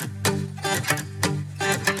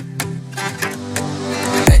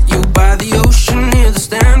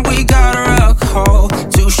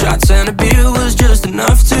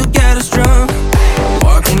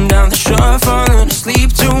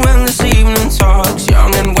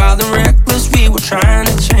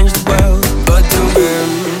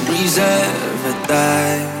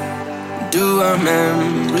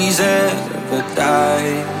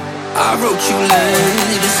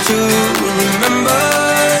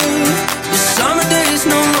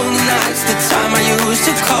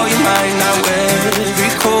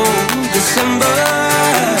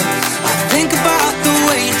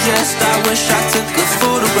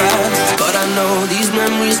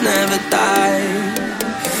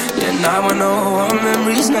now I know our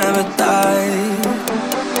memories never die.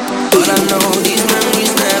 But I know these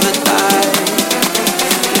memories never die.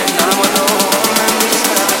 Yeah, now I know our memories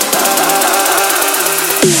never die.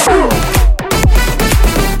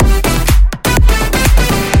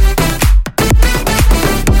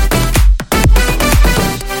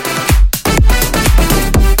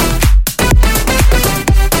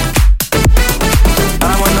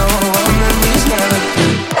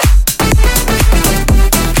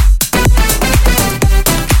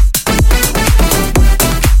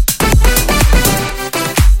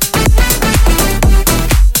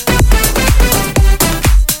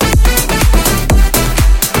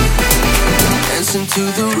 To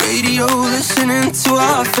the radio, listening to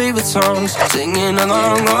our favorite songs, singing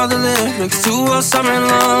along all the lyrics to all summer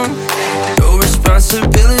long. No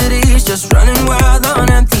responsibilities, just running wild on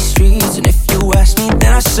empty streets. And if you ask me,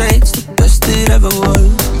 then I say it's the best it ever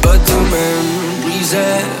was. But do memories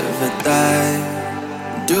ever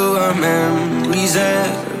die? Do our memories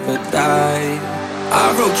ever die? I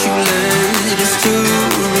wrote you letters to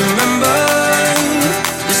remember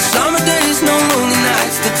the summer days, no lonely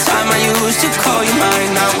nights, the time I used to call you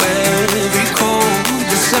mine. Now every cold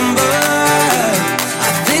December,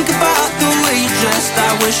 I think about the way you dressed.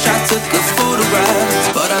 I wish I took a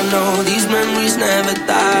photograph, but I know these memories never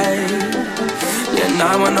die. Yeah,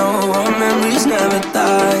 now I know our memories never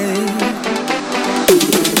die.